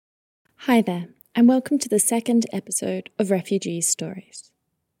Hi there, and welcome to the second episode of Refugees Stories.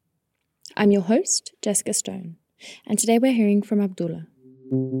 I'm your host, Jessica Stone, and today we're hearing from Abdullah.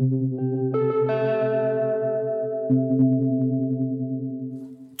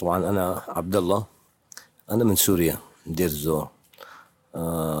 طبعا أنا عبد الله أنا من سوريا من دير الزور.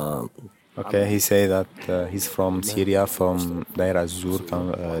 Okay, he say that he's from Syria, from Deir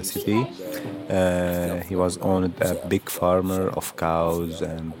az-Zur city. He was owned a big farmer of cows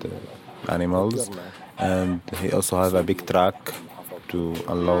and animals, and he also have a big truck to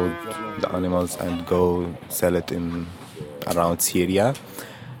unload the animals and go sell it in around Syria.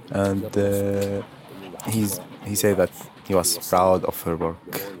 And he said that he was proud of her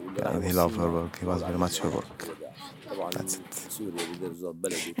work, and he loved her work. He was very much her work. That's it.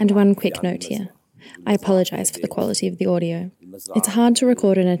 And one quick note here. I apologise for the quality of the audio. It's hard to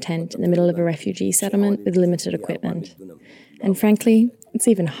record in a tent in the middle of a refugee settlement with limited equipment. And frankly, it's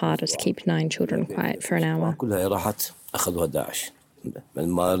even harder to keep 9 children quiet for an hour.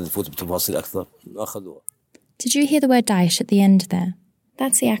 Did you hear the word Daesh at the end there?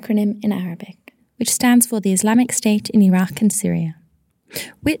 That's the acronym in Arabic, which stands for the Islamic State in Iraq and Syria,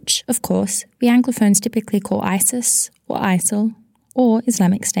 which, of course, we Anglophones typically call ISIS or ISIL or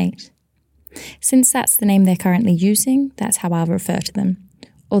Islamic State. Since that's the name they're currently using, that's how I'll refer to them,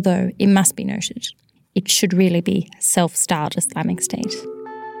 although it must be noted, it should really be self-styled Islamic State.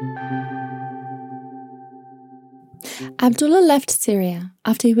 Abdullah left Syria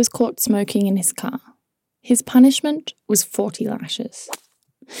after he was caught smoking in his car. His punishment was 40 lashes.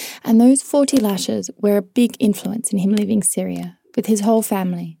 And those 40 lashes were a big influence in him leaving Syria with his whole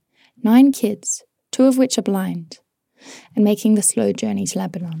family, 9 kids, 2 of which are blind, and making the slow journey to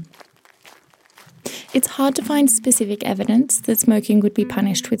Lebanon. It's hard to find specific evidence that smoking would be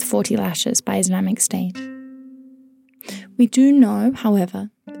punished with 40 lashes by Islamic State. We do know,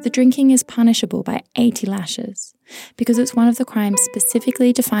 however, that the drinking is punishable by 80 lashes because it's one of the crimes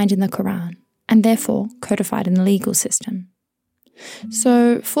specifically defined in the Quran and therefore codified in the legal system.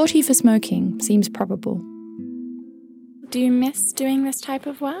 So 40 for smoking seems probable. Do you miss doing this type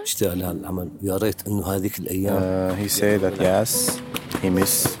of work? He said that yes, he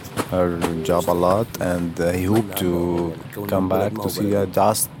missed her job a lot, and he hoped to come back to Syria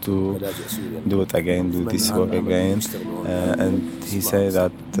just to do it again, do this work again. And he said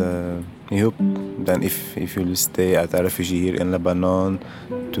that he hoped then if he will stay as a refugee here in Lebanon,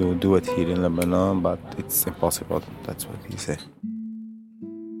 to do it here in Lebanon, but it's impossible. That's what he said.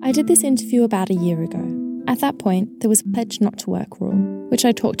 I did this interview about a year ago. At that point, there was a pledge not to work rule, which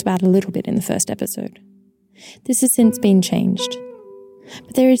I talked about a little bit in the first episode. This has since been changed.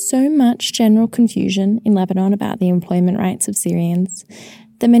 But there is so much general confusion in Lebanon about the employment rights of Syrians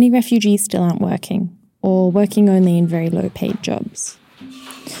that many refugees still aren't working, or working only in very low-paid jobs.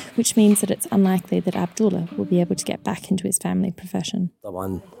 Which means that it's unlikely that Abdullah will be able to get back into his family profession.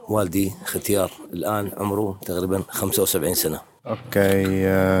 طبعا والدي ختيار الآن عمره تقريبا 75 سنة. Okay,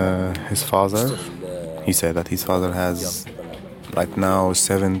 his father, he said that his father has right now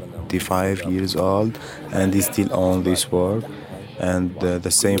 75 years old and he still owns this work. And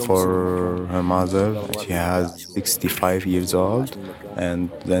the same for her mother. She has 65 years old and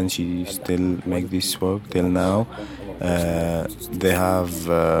then she still make this work till now. They have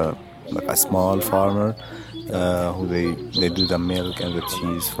like a small farmer who they do the milk and the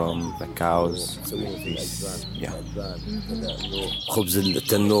cheese from the cows. Yeah.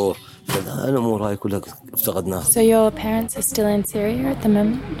 So your parents are still in Syria at the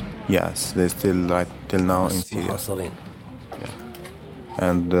moment? Yes, they're still right till now in Syria.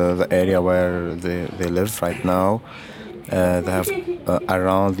 And the area where they live right now, they have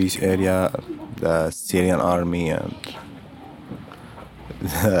around this area the Syrian army and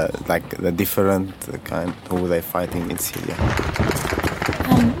like the different kind who they're fighting in Syria.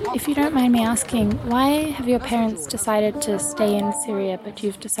 If you don't mind me asking, why have your parents decided to stay in Syria but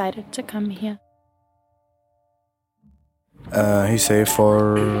you've decided to come here? He say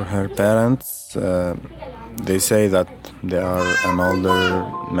for her parents, they say that they are an older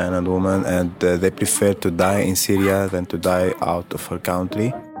man and woman and they prefer to die in Syria than to die out of her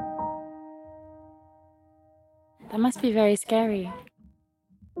country. That must be very scary.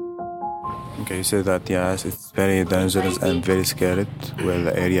 Okay, he said that yes, it's very dangerous and very scary with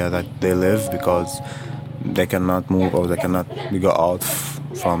the area that they live because they cannot move or they cannot go out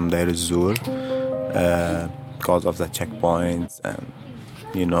from Deir az-Zur because of the checkpoints and,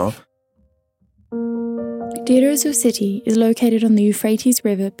 you know. Deir az-Zur city is located on the Euphrates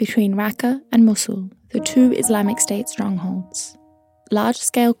River between Raqqa and Mosul, the 2 Islamic State strongholds.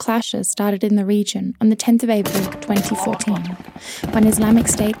 large-scale clashes started in the region on the 10th of April 2014, when Islamic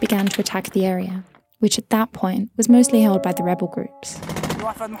State began to attack the area, which at that point was mostly held by the rebel groups.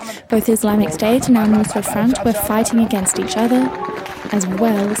 Both Islamic State and al-Nusra Front were fighting against each other, as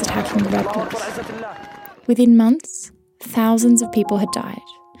well as attacking the rebels. Within months, thousands of people had died,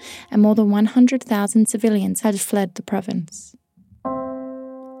 and more than 100,000 civilians had fled the province.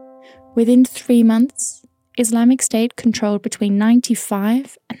 Within 3 months, Islamic State controlled between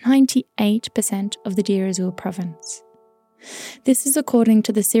 95 and 98% of the Deir ez-Zor province. This is according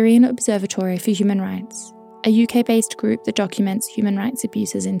to the Syrian Observatory for Human Rights, a UK-based group that documents human rights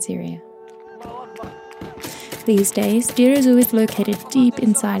abuses in Syria. These days, Deir ez-Zor is located deep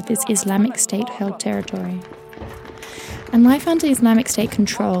inside this Islamic State-held territory. And life under Islamic State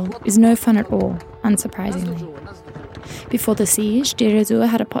control is no fun at all, unsurprisingly. Before the siege, Deir ez-Zor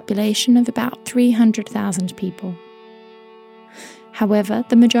had a population of about 300,000 people. However,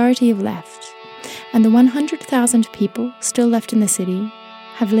 the majority have left, and the 100,000 people still left in the city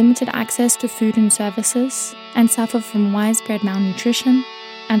have limited access to food and services and suffer from widespread malnutrition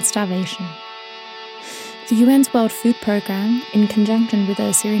and starvation. The UN's World Food Programme, in conjunction with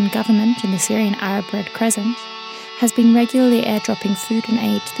the Syrian government and the Syrian Arab Red Crescent, has been regularly airdropping food and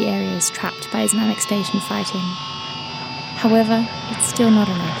aid to the areas trapped by Islamic State and fighting. However, it's still not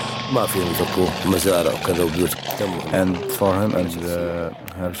enough. And for him and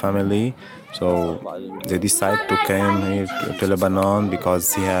her family, so they decide to come here to Lebanon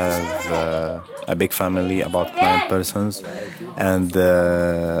because he has a big family, about 9 persons, and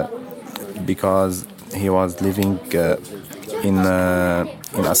because he was living in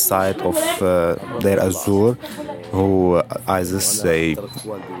a site of Deir ez-Zor, who ISIS they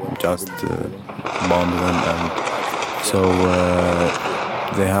just bombed them, and so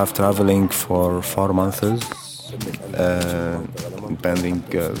they have traveling for 4 months, depending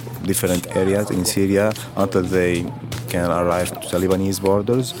different areas in Syria until they can arrive to the Lebanese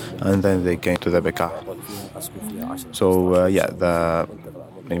borders, and then they came to the Bekaa. So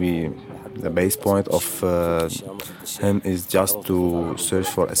maybe the base point of him is just to search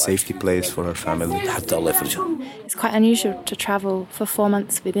for a safety place for her family. It's quite unusual to travel for 4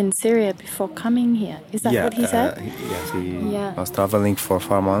 months within Syria before coming here. Is that what he said? Yes, he was traveling for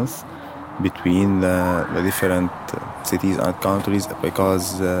 4 months between the different cities and countries,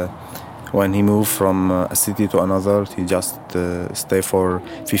 because when he moved from a city to another, he just stay for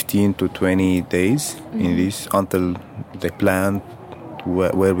 15 to 20 days in this until they plan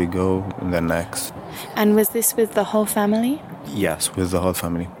where we go in the next. And was this with the whole family? Yes, with the whole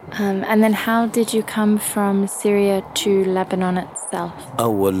family. And then how did you come from Syria to Lebanon itself?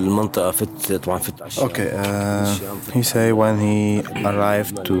 Okay, he say when he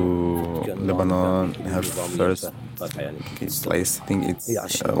arrived to Lebanon, her first place, I think it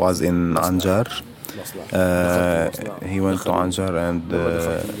was in Anjar. He went to Anjar and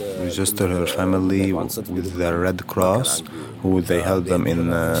registered her family with the Red Cross, who they held them in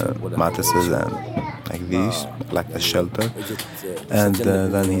mattresses and like this, like a shelter. And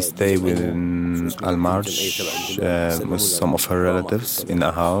then he stayed within Al-Marj with some of her relatives in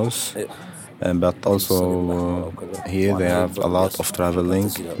a house. But also here they have a lot of traveling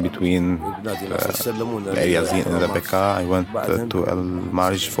between areas in the Bekaa. I went to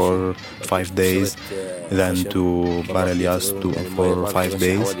Al-Marj for 5 days, then to Bar Elias for 5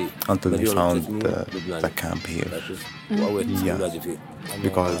 days, until they found the camp here. Yeah,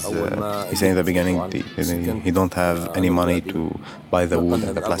 because he said in the beginning he don't have any money to buy the wood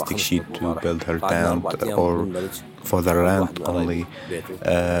and the plastic sheet to build her tent, or for the rent only.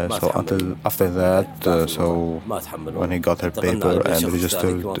 So until after that, so when he got her paper and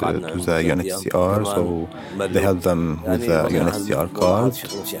registered to the UNHCR, so they helped them with the UNHCR card.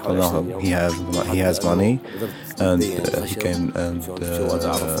 So now he has money, and he can and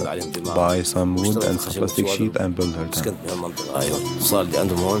buy some wood and some plastic sheet and build her tent.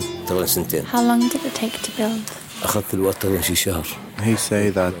 How long did it take to build? He say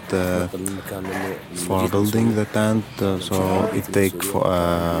that for building the tent, so it take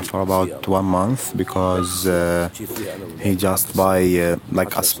for about 1 month, because he just buy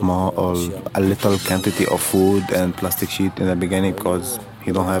like a little quantity of food and plastic sheet in the beginning, because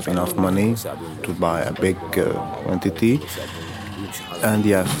he don't have enough money to buy a big quantity. And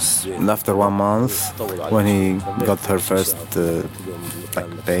yes, after 1 month, when he got her first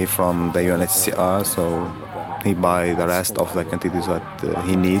pay from the UNHCR, so he buy the rest of the quantities that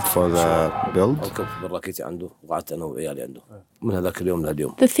he need for the build.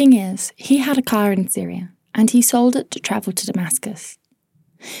 The thing is, he had a car in Syria, and he sold it to travel to Damascus.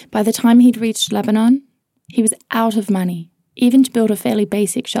 By the time he'd reached Lebanon, he was out of money, even to build a fairly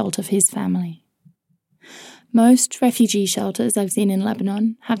basic shelter for his family. Most refugee shelters I've seen in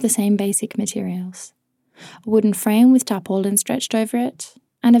Lebanon have the same basic materials: a wooden frame with tarpaulin stretched over it,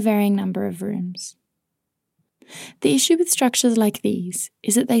 and a varying number of rooms. The issue with structures like these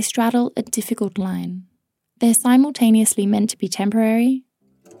is that they straddle a difficult line. They're simultaneously meant to be temporary,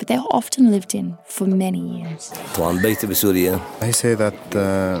 but they're often lived in for many years. I say that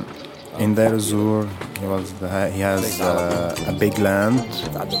in Deir ez-Zor, he has a big land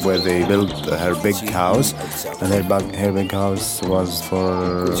where they built her big house, and her big house was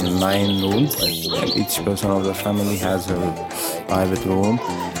for 9 rooms, and each person of the family has her private room.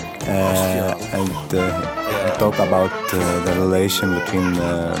 And he talk about the relation between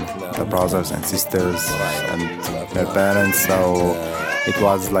the brothers and sisters and their parents. So it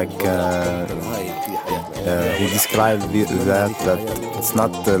was like he described that it's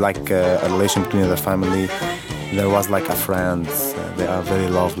not like a relation between the family. There was like a friends. They are very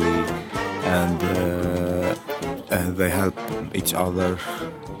lovely, and they help each other,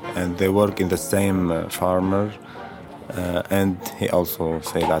 and they work in the same farmer. And he also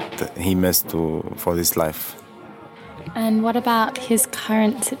say that he missed for this life. And what about his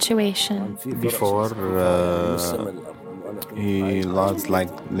current situation? Before, he loves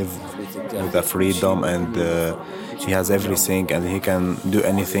live with the freedom, and he has everything, and he can do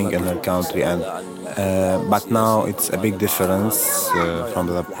anything in her country. And but now it's a big difference from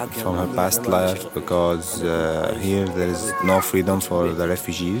her past life, because here there is no freedom for the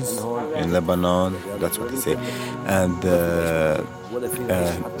refugees in Lebanon. That's what he say, and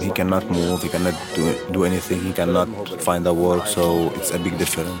he cannot move, he cannot do anything, he cannot find a work. So it's a big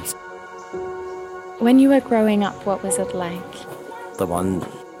difference. When you were growing up, what was it like?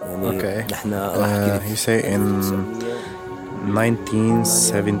 Okay. He say in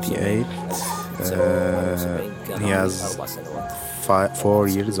 1978 he has 4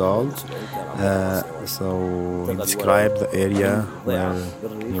 years old. So he described the area where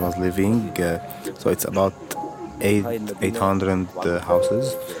he was living. So it's about 800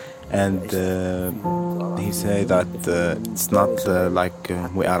 houses. And he said that it's not like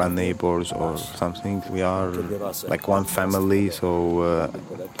we are neighbors or something. We are like one family. So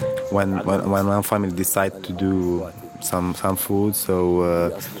when one family decide to do some food, so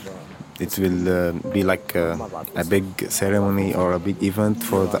it will be like a big ceremony or a big event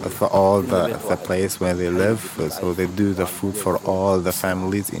for all the place where they live. So they do the food for all the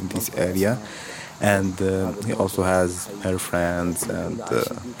families in this area. And he also has her friends and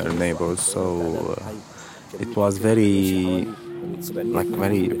her neighbors. So it was very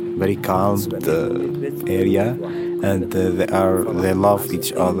calm area, and they love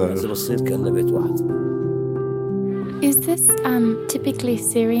each other. Is this typically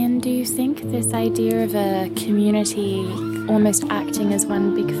Syrian, do you think, this idea of a community almost acting as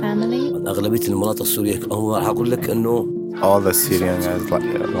one big family? All the Syrian guys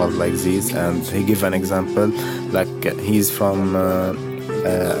was like this, and he gave an example, like he's from a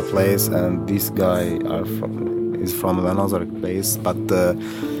place, and this guy is from another place, but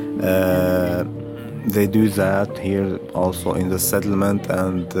they do that here also in the settlement,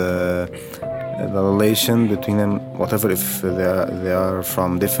 and the relation between them, whatever, if they are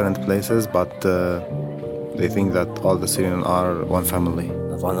from different places, but they think that all the Syrians are one family.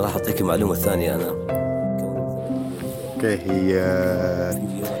 Okay, he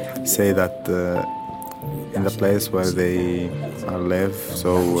say that in the place where they live,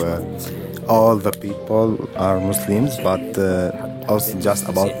 so all the people are Muslims, but also just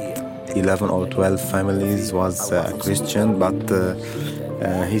about 11 or 12 families was Christian. But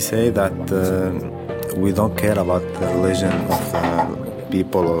he say that we don't care about the religion of the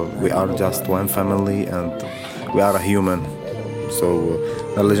people. We are just one family, and we are a human. So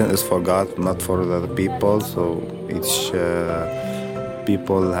religion is for God, not for the people. So each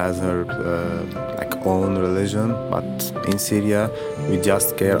people has her like own religion, but in Syria we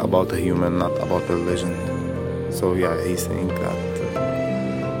just care about the human, not about the religion. So yeah, he's saying that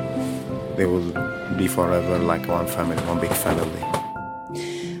they will be forever like one family, one big family.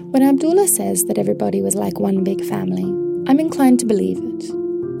 When Abdullah says that everybody was like one big family, I'm inclined to believe it.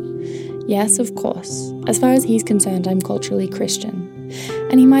 Yes, of course, as far as he's concerned, I'm culturally Christian,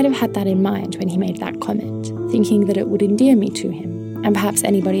 and he might have had that in mind when he made that comment, thinking that it would endear me to him, and perhaps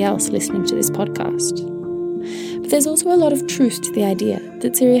anybody else listening to this podcast. But there's also a lot of truth to the idea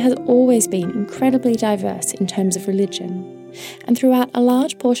that Syria has always been incredibly diverse in terms of religion, and throughout a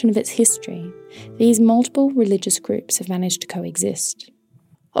large portion of its history, these multiple religious groups have managed to coexist.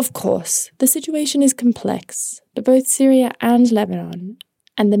 Of course, the situation is complex, but both Syria and Lebanon,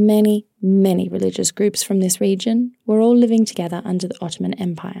 and the many, many religious groups from this region were all living together under the Ottoman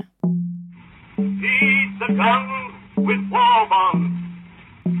Empire. Feed the guns with war bombs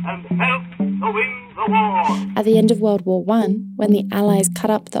and help to win the war. At the end of World War I, when the Allies cut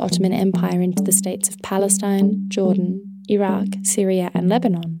up the Ottoman Empire into the states of Palestine, Jordan, Iraq, Syria and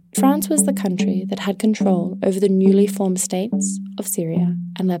Lebanon, France was the country that had control over the newly formed states of Syria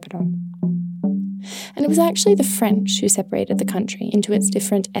and Lebanon. And it was actually the French who separated the country into its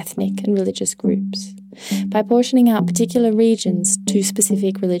different ethnic and religious groups by portioning out particular regions to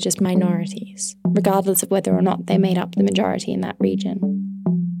specific religious minorities, regardless of whether or not they made up the majority in that region.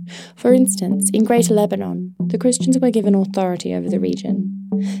 For instance, in Greater Lebanon, the Christians were given authority over the region,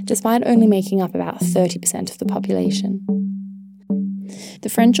 despite only making up about 30% of the population. The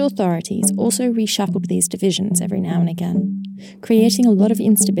French authorities also reshuffled these divisions every now and again, creating a lot of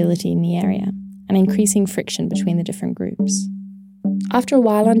instability in the area and increasing friction between the different groups. After a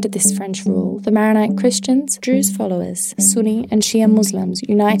while under this French rule, the Maronite Christians, Druze followers, Sunni and Shia Muslims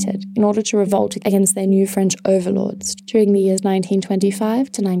united in order to revolt against their new French overlords during the years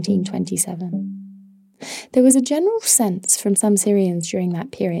 1925 to 1927. There was a general sense from some Syrians during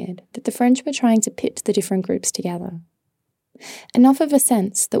that period that the French were trying to pit the different groups together. Enough of a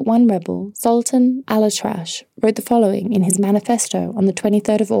sense that one rebel, Sultan al-Atrash, wrote the following in his manifesto on the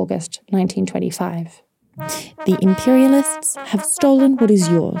 23rd of August, 1925. The imperialists have stolen what is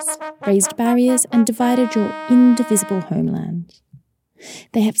yours, raised barriers and divided your indivisible homeland.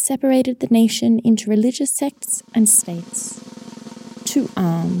 They have separated the nation into religious sects and states. To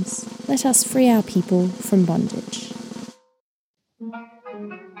arms, let us free our people from bondage.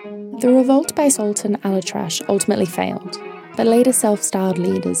 The revolt by Sultan al-Atrash ultimately failed, but later self-styled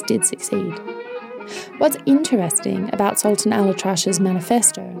leaders did succeed. What's interesting about Sultan al-Atrash's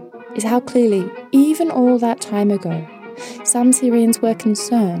manifesto is how clearly, even all that time ago, some Syrians were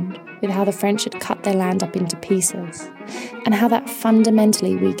concerned with how the French had cut their land up into pieces, and how that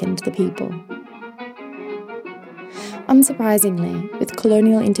fundamentally weakened the people. Unsurprisingly, with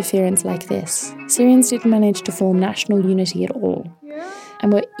colonial interference like this, Syrians didn't manage to form national unity at all,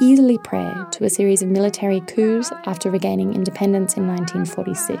 and were easily prey to a series of military coups after regaining independence in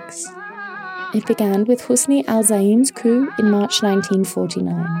 1946. It began with Hosni al-Zaim's coup in March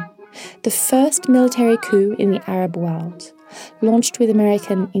 1949, the first military coup in the Arab world, launched with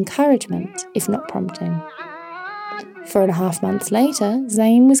American encouragement, if not prompting. 4.5 months later,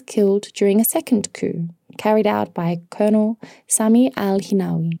 Zaim was killed during a second coup, carried out by Colonel Sami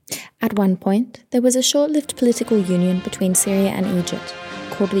al-Hinawi. At one point, there was a short-lived political union between Syria and Egypt,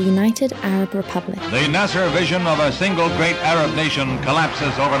 called the United Arab Republic. The Nasser vision of a single great Arab nation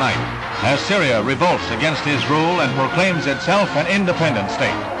collapses overnight as Syria revolts against his rule and proclaims itself an independent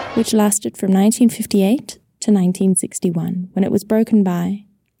state, which lasted from 1958 to 1961, when it was broken by,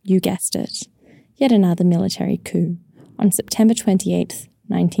 you guessed it, yet another military coup on September 28,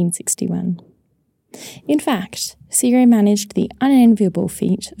 1961. In fact, Syria managed the unenviable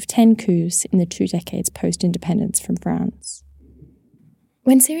feat of 10 coups in the 2 decades post-independence from France.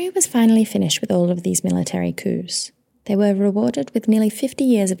 When Syria was finally finished with all of these military coups, they were rewarded with nearly 50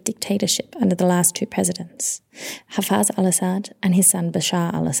 years of dictatorship under the last 2 presidents, Hafez al-Assad and his son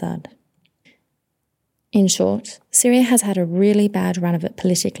Bashar al-Assad. In short, Syria has had a really bad run of it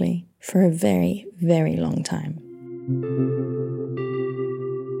politically for a very, very long time.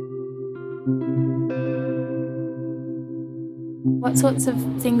 What sorts of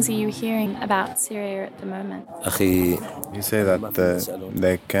things are you hearing about Syria at the moment? You say that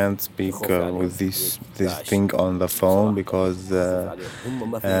they can't speak with this thing on the phone because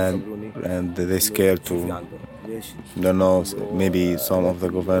and they're scared to, don't know, maybe some of the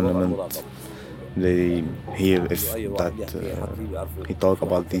government, they hear if that he talk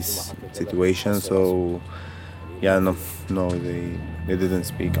about this situation. So no, they didn't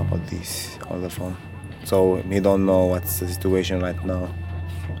speak about this on the phone. So he don't know what's the situation right now.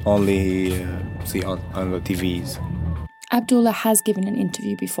 Only see on the TVs. Abdullah has given an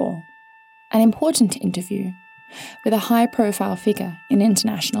interview before, an important interview, with a high-profile figure in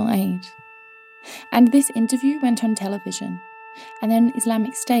international aid. And this interview went on television, and then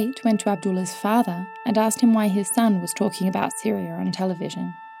Islamic State went to Abdullah's father and asked him why his son was talking about Syria on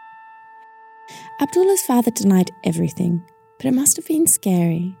television. Abdullah's father denied everything, but it must have been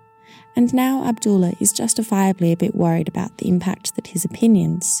scary. And now Abdullah is justifiably a bit worried about the impact that his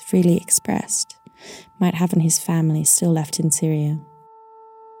opinions, freely expressed, might have on his family still left in Syria.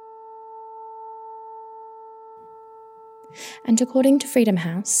 And according to Freedom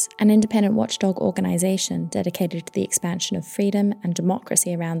House, an independent watchdog organisation dedicated to the expansion of freedom and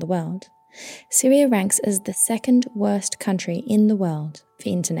democracy around the world, Syria ranks as the second worst country in the world for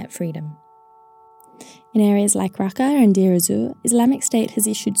internet freedom. In areas like Raqqa and Deir ez-Zor, Islamic State has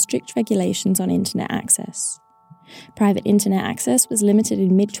issued strict regulations on internet access. Private internet access was limited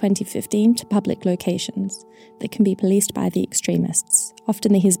in mid-2015 to public locations that can be policed by the extremists,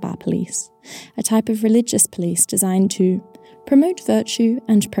 often the Hizbah police, a type of religious police designed to promote virtue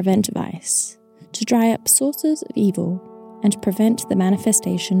and prevent vice, to dry up sources of evil and prevent the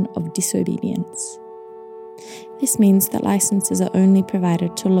manifestation of disobedience. This means that licenses are only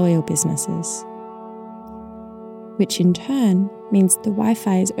provided to loyal businesses, which in turn means the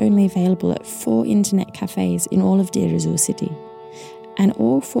Wi-Fi is only available at 4 internet cafes in all of Deir ez-Zor city, and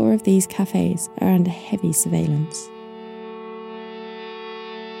all 4 of these cafes are under heavy surveillance.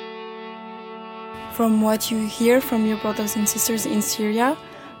 From what you hear from your brothers and sisters in Syria,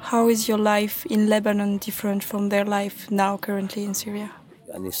 how is your life in Lebanon different from their life now currently in Syria?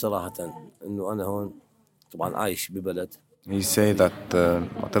 يعني صراحة إنه أنا هون طبعاً عايش ببلد. He say that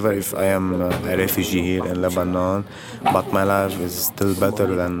whatever if I am a refugee here in Lebanon, but my life is still better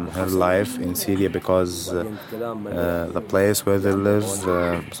than her life in Syria because the place where they live,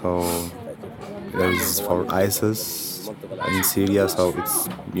 so there is for ISIS in Syria, so it's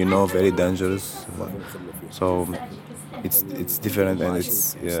very dangerous. So it's different, and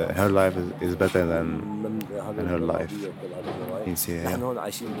it's her life is better than her life in Syria.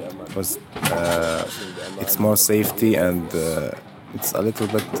 Because it's more safety and it's a little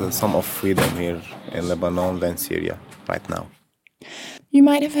bit some of freedom here in Lebanon than Syria right now. You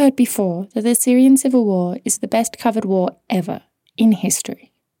might have heard before that the Syrian civil war is the best covered war ever in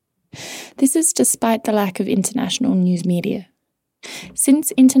history. This is despite the lack of international news media.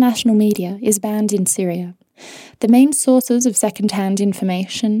 Since international media is banned in Syria, the main sources of second-hand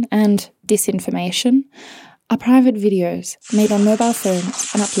information and disinformation are private videos made on mobile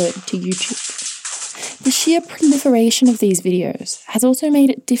phones and uploaded to YouTube. The sheer proliferation of these videos has also made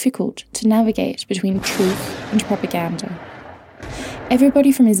it difficult to navigate between truth and propaganda.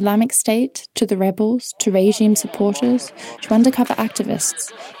 Everybody from Islamic State to the rebels to regime supporters to undercover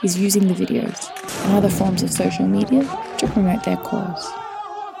activists is using the videos and other forms of social media to promote their cause.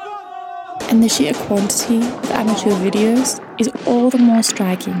 And the sheer quantity of amateur videos is all the more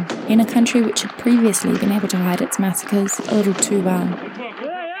striking in a country which had previously been able to hide its massacres a little too well.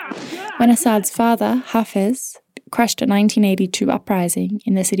 When Assad's father, Hafez, crushed a 1982 uprising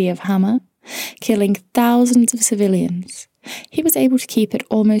in the city of Hama, killing thousands of civilians, he was able to keep it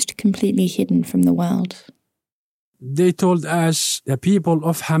almost completely hidden from the world. They told us, the people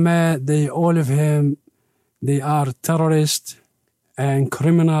of Hama, all of them, they are terrorists and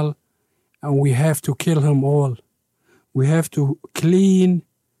criminal, and we have to kill him all. We have to clean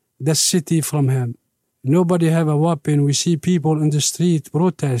the city from him. Nobody have a weapon. We see people in the street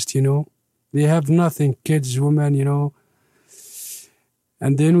protest, They have nothing, kids, women,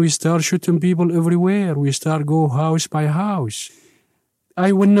 And then we start shooting people everywhere. We start go house by house.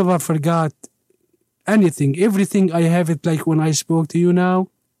 I will never forget anything. Everything I have it like when I spoke to you now,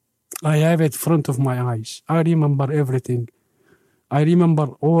 I have it in front of my eyes. I remember everything. I remember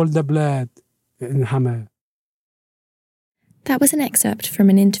all the blood in Hama. That was an excerpt from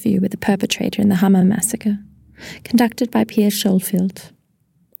an interview with the perpetrator in the Hama massacre, conducted by Piers Schofield.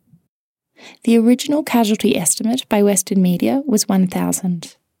 The original casualty estimate by Western media was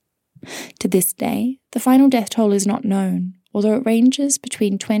 1,000. To this day, the final death toll is not known, although it ranges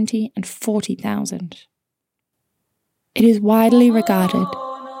between 20 and 40,000. It is widely regarded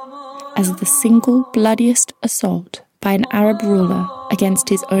as the single bloodiest assault by an Arab ruler against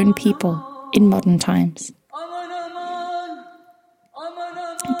his own people in modern times.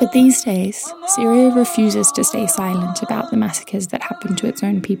 But these days, Syria refuses to stay silent about the massacres that happened to its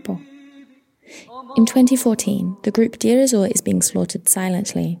own people. In 2014, the group Deir ez-Zor is being slaughtered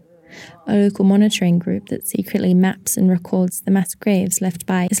silently, a local monitoring group that secretly maps and records the mass graves left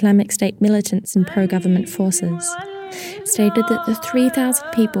by Islamic State militants and pro-government forces, stated that the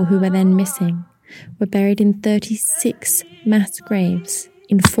 3,000 people who were then missing were buried in 36 mass graves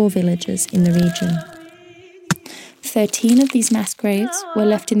in 4 villages in the region. 13 of these mass graves were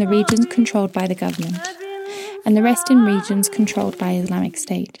left in the regions controlled by the government, and the rest in regions controlled by Islamic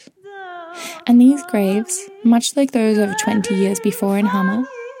State. And these graves, much like those over 20 years before in Hama,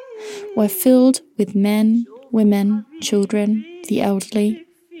 were filled with men, women, children, the elderly,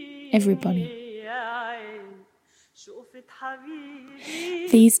 everybody.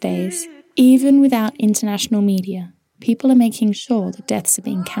 These days, even without international media, people are making sure that deaths are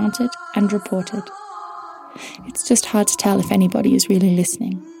being counted and reported. It's just hard to tell if anybody is really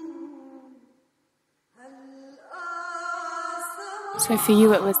listening. So for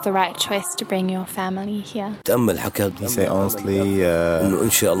you, it was the right choice to bring your family here? تأمل حكى He say honestly, إنه إن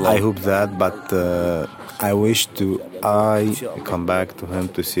شاء الله I hope that, but I wish I come back to him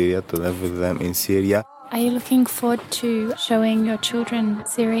to Syria to live with them in Syria. Are you looking forward to showing your children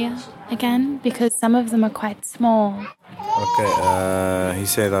Syria again? Because some of them are quite small. Okay, he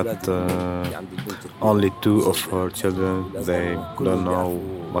said that only 2 of her children, they don't know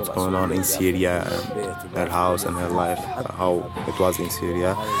what's going on in Syria and her house and her life, how it was in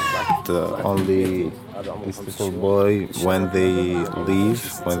Syria. But only this little boy, when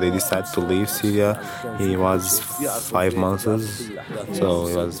they decide to leave Syria, he was 5 months, so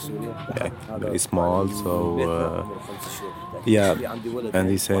he was very small. So yeah, and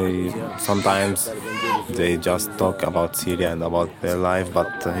he say sometimes they just talk about Syria and about their life,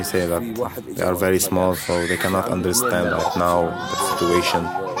 but he say that they are very small, so they cannot understand right now the situation.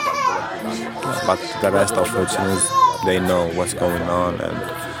 But the rest of her children, they know what's going on and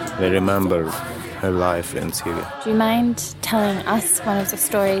they remember her life in Syria. Do you mind telling us one of the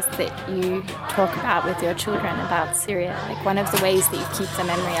stories that you talk about with your children about Syria? Like one of the ways that you keep the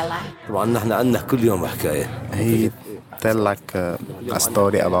memory alive? طبعا نحن عندنا كل يوم حكاية. He tell like a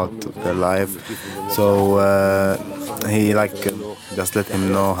story about their life, so he just let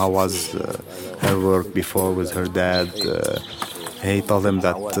him know how was her work before with her dad. He told him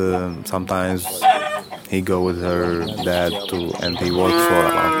that sometimes he go with her dad and he work for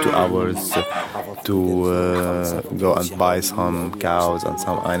about 2 hours to go and buy some cows and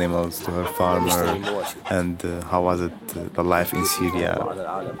some animals to her farmer, and how was it, the life in Syria,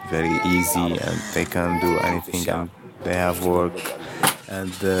 very easy and they can do anything and they have work.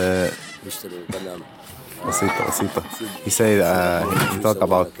 And he said he talked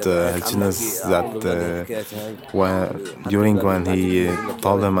about Helchinus that when he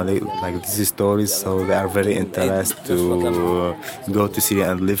told them like these stories, so they are very interested to go to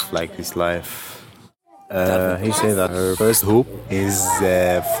Syria and live like this life. He said that her first hope is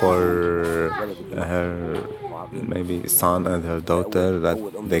for her maybe son and her daughter that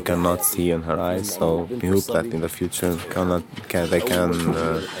they cannot see in her eyes, so we hope that in the future they can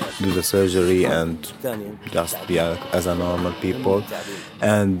do the surgery and just be as a normal people.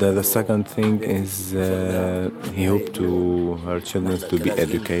 And the second thing is he hoped to her children to be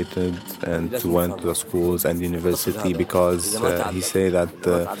educated and to went to the schools and university, because he say that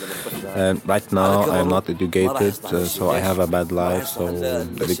right now I'm not educated, so I have a bad life, so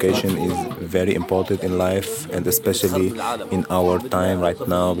education is very important in life, and especially in our time right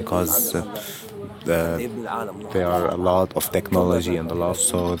now, because there are a lot of technology and a lot,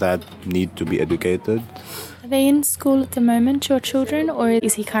 so that need to be educated. Are they in school at the moment, your children, or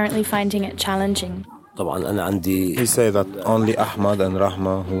is he currently finding it challenging? طبعا أنا عندي. He said that only Ahmad and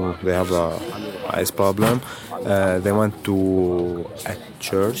Rahma, who they have a eyes problem, they went to a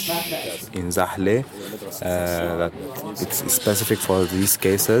church in Zahle that it's specific for these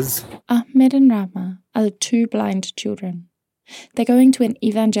cases. Ahmed and Rahma are the 2 blind children. They're going to an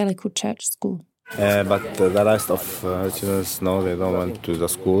evangelical church school. But the rest of children, no, they don't went to the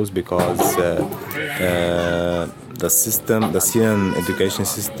schools because the Syrian education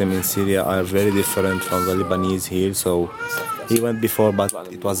system in Syria are very different from the Lebanese here. So he went before, but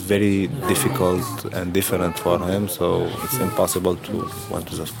it was very difficult and different for him. So it's impossible to went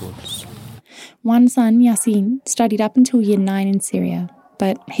to the schools. One son, Yasin, studied up until year 9 in Syria,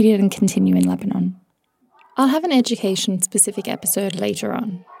 but he didn't continue in Lebanon. I'll have an education-specific episode later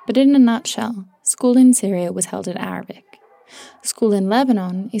on, but in a nutshell, school in Syria was held in Arabic. School in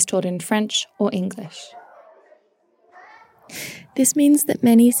Lebanon is taught in French or English. This means that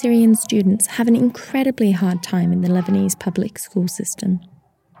many Syrian students have an incredibly hard time in the Lebanese public school system.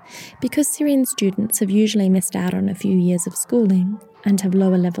 Because Syrian students have usually missed out on a few years of schooling and have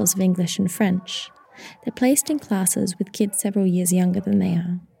lower levels of English and French, they're placed in classes with kids several years younger than they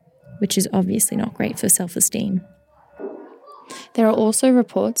are, which is obviously not great for self-esteem. There are also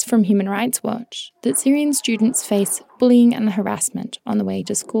reports from Human Rights Watch that Syrian students face bullying and harassment on the way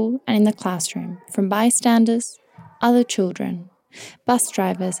to school and in the classroom from bystanders, other children, bus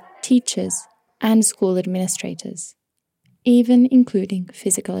drivers, teachers, and school administrators, even including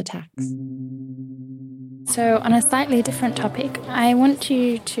physical attacks. So on a slightly different topic, I want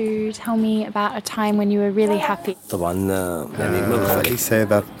you to tell me about a time when you were really happy. طبعا He said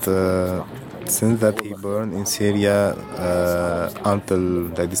that since that he burned in Syria until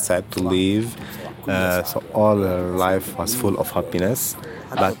they decided to leave, so all her life was full of happiness.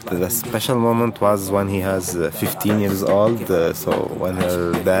 But the special moment was when he has 15 years old, so when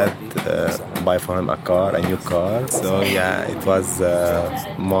her dad buy for him a new car. So yeah, it was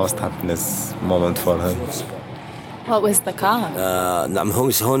most happiness moment for him. What was the car? نعم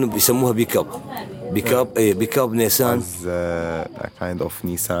هون بيسموها بيك اب نيسان. It's a kind of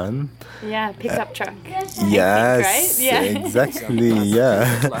Nissan. Yeah, pickup truck. Yes, right? Yeah. exactly, yeah.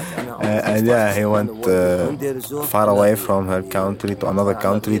 And yeah, he went far away from her country to another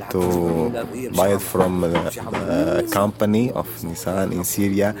country to buy it from a company of Nissan in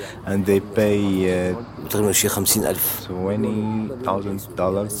Syria, and they pay تقريبا شيء $50,000.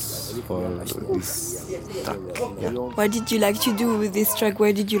 $20,000 for this truck. Yeah. What did you like to do with this truck?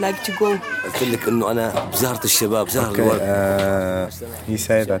 Where did you like to go? قلت لك إنه أنا بزهرة الشباب زهر الورد. He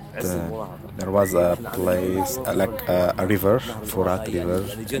said that there was a place like a river, Furat River.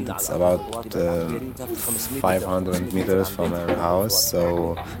 It's about 500 meters from her house.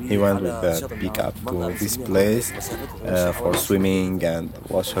 So he went with the pickup to this place for swimming and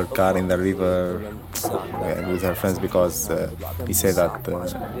wash her car in the river with her friends because he said that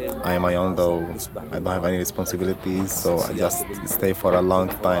I am young though I don't have any responsibilities, so I just stay for a long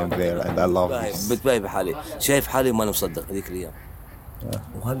time there and I love this. بتباهي بحالي شايف حالي وما أنا مصدق هذيك الأيام.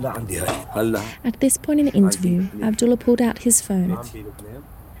 وهلا عندي هاي هلا. At this point in the interview, Abdullah pulled out his phone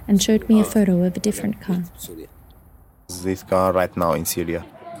and showed me a photo of a different car. This car right now in Syria,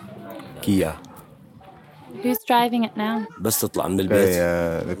 Kia. Who's driving it now? بس تطلع من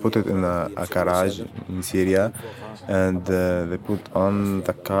البيت. They put it in a garage in Syria, and they put on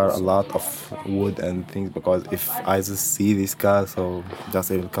the car a lot of wood and things because if ISIS see this car, so just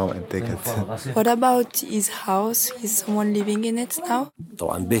they will come and take it. What about his house? Is someone living in it now?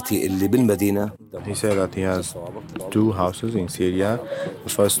 طبعا بيتي اللي بالمدينة. He said that he has 2 houses in Syria. The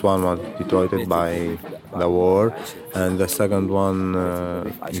first one was destroyed by the war, and the second one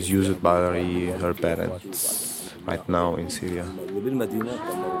is used by her parents right now in Syria. بالمدينة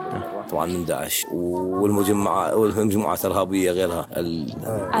طبعا من داعش والمجموعات الإرهابية غيرها.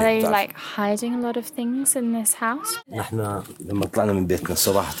 Are they like hiding a lot of things in this house? نحن لما طلعنا من بيتنا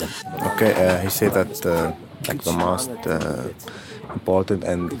صراحة. Okay, he said that like the most important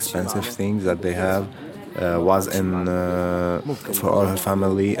and expensive things that they have was in for all her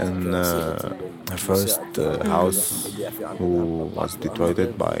family and her first house who was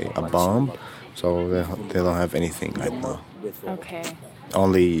destroyed by a bomb, so they don't have anything right now. Okay.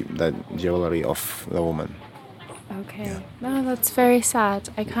 Only the jewelry of the woman. Okay. No, that's very sad.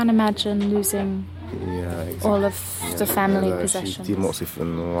 I can't imagine losing all of the family possessions. كتير مؤسف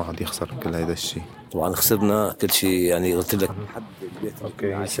إنه واحد يخسر كل هذا الشيء. طبعا خسرنا كل شيء يعني قلت لك.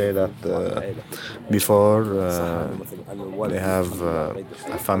 Okay, he said that before they have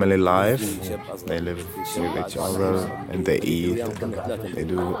a family life, they live with each other and they eat, and they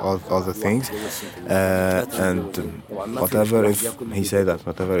do all the things, and whatever if he said that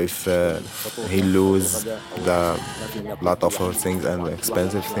whatever if he lose the lot of her things and the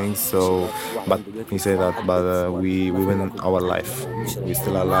expensive things, so but he said that but we win our life, we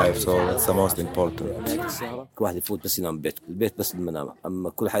still alive, so that's the most important. كل واحد يفوت بس ينام البيت بس المنام أما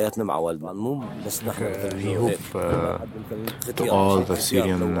كل حياتنا مع والدنا مو بس نحن. He hope to all the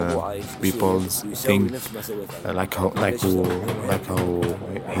Syrian peoples think like how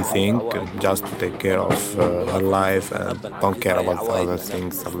he think just to take care of her life and don't care about other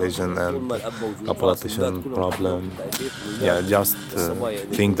things, religion and a politician problem. Yeah, just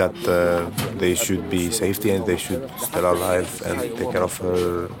think that they should be safety and they should stay alive and take care of her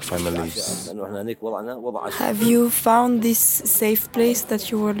families. Have you found this safe place that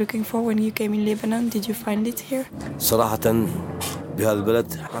you were looking for when you came in Lebanon? Did you find it here? صراحة بهذا البلد.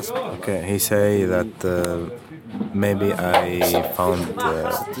 Okay, he say that maybe I found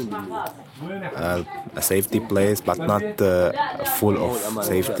a safety place, but not full of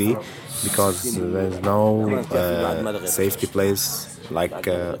safety, because there's no safety place like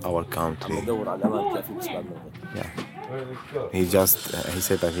our country. Yeah. He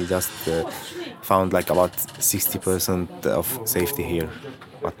said that he just found like about 60% of safety here,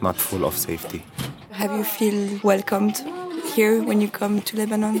 but not full of safety. Have you feel welcomed here when you come to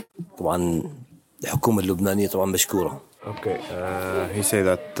Lebanon? طبعا الحكومة اللبنانية طبعا مشكورة. Okay, he said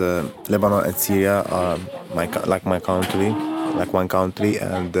that Lebanon and Syria are like my country, like one country,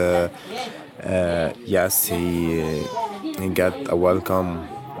 and yes, he got a welcome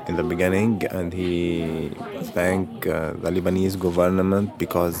in the beginning, and he thanked the Lebanese government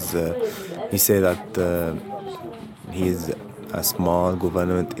because he said that he's a small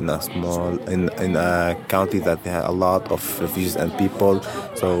government in a country that they have a lot of refugees and people,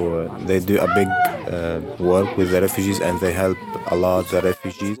 so they do a big work with the refugees and they help a lot the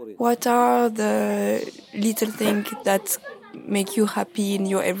refugees. What are the little things that make you happy in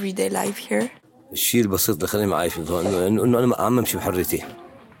your everyday life here? الشيء البسيط اللي خليني عايش انه انا عم امشي بحريتي.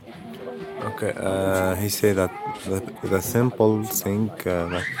 Okay, he said that the simple thing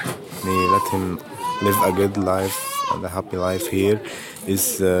that may let him live a good life and a happy life here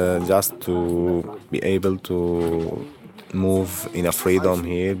is just to be able to move in a freedom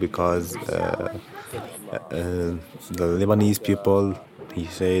here, because the Lebanese people, he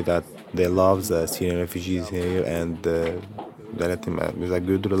say that they love the Syrian refugees here, and they let him with a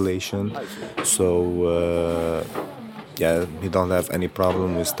good relation. So yeah, he don't have any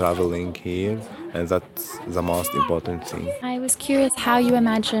problem with traveling here, and that's the most important thing. I was curious how you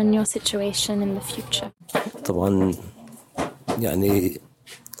imagine your situation in the future. طبعا يعني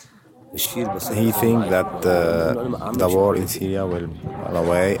الشيء بس He think that the war in Syria will run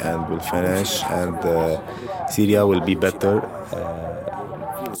away and will finish, and Syria will be better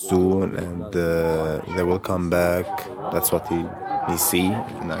soon, and they will come back. That's what he see,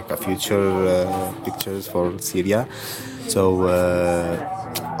 like a future pictures for Syria. So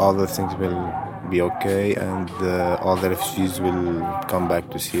all the things will be okay, and all the refugees will come back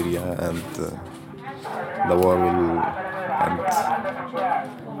to Syria, and the war will end.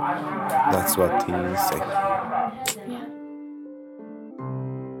 That's what he said.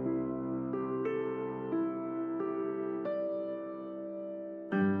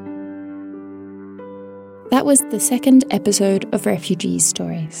 That was the second episode of Refugees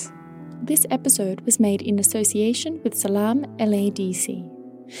Stories. This episode was made in association with Salam LADC.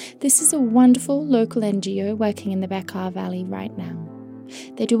 This is a wonderful local NGO working in the Bekaa Valley right now.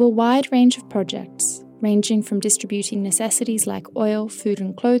 They do a wide range of projects, ranging from distributing necessities like oil, food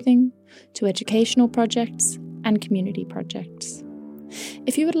and clothing, to educational projects and community projects.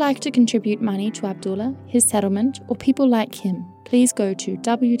 If you would like to contribute money to Abdullah, his settlement, or people like him, please go to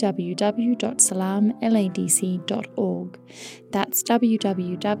www.salamladc.org. That's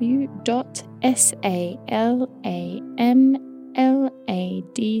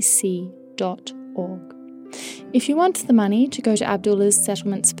www.salamladc.org. If you want the money to go to Abdullah's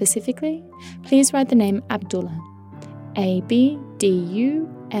settlement specifically, please write the name Abdullah, Abdullah,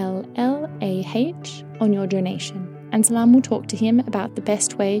 on your donation, and Salam will talk to him about the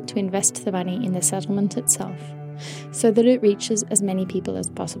best way to invest the money in the settlement itself, so that it reaches as many people as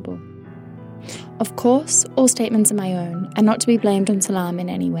possible. Of course, all statements are my own, and not to be blamed on Salam in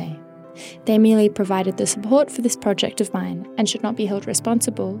any way. They merely provided the support for this project of mine, and should not be held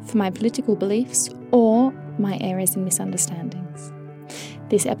responsible for my political beliefs or my errors and misunderstandings.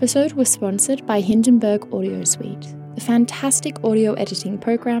 This episode was sponsored by Hindenburg Audio Suite, the fantastic audio editing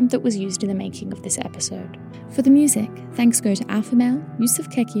program that was used in the making of this episode. For the music, thanks go to Alphamel, Yusuf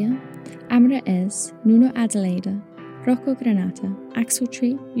Kekia, Amra Ez, Nuno Adelaide, Rocco Granata, Axel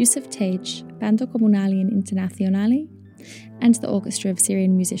Tree, Yusuf Tage, Bando Comunali and Internazionali, and the Orchestra of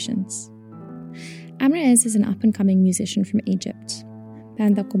Syrian Musicians. Amra Ez is an up-and-coming musician from Egypt.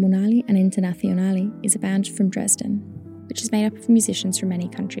 Banda Comunali and Internazionali is a band from Dresden, which is made up of musicians from many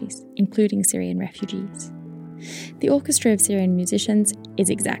countries, including Syrian refugees. The Orchestra of Syrian Musicians is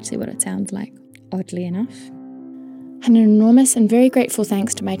exactly what it sounds like, oddly enough. And an enormous and very grateful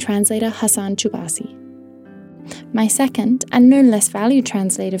thanks to my translator Hassan Chubasi. My second, and no less valued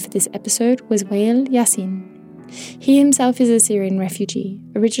translator for this episode was Wael Yassin. He himself is a Syrian refugee,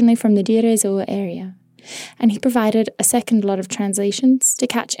 originally from the Deir ez-Zor area, and he provided a second lot of translations to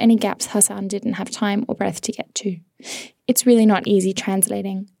catch any gaps Hassan didn't have time or breath to get to. It's really not easy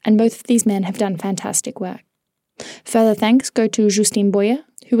translating, and both of these men have done fantastic work. Further thanks go to Justine Boyer,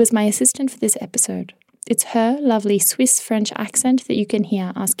 who was my assistant for this episode. It's her lovely Swiss-French accent that you can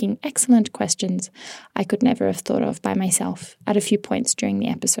hear asking excellent questions I could never have thought of by myself at a few points during the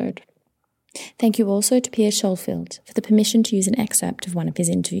episode. Thank you also to Pierre Schofield for the permission to use an excerpt of one of his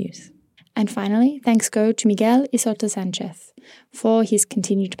interviews. And finally, thanks go to Miguel Isotta Sanchez for his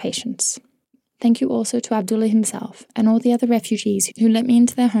continued patience. Thank you also to Abdullah himself and all the other refugees who let me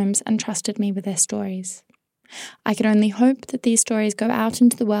into their homes and trusted me with their stories. I can only hope that these stories go out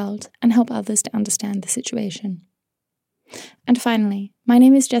into the world and help others to understand the situation. And finally, my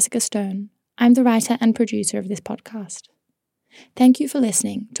name is Jessica Stone. I'm the writer and producer of this podcast. Thank you for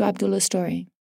listening to Abdullah's story.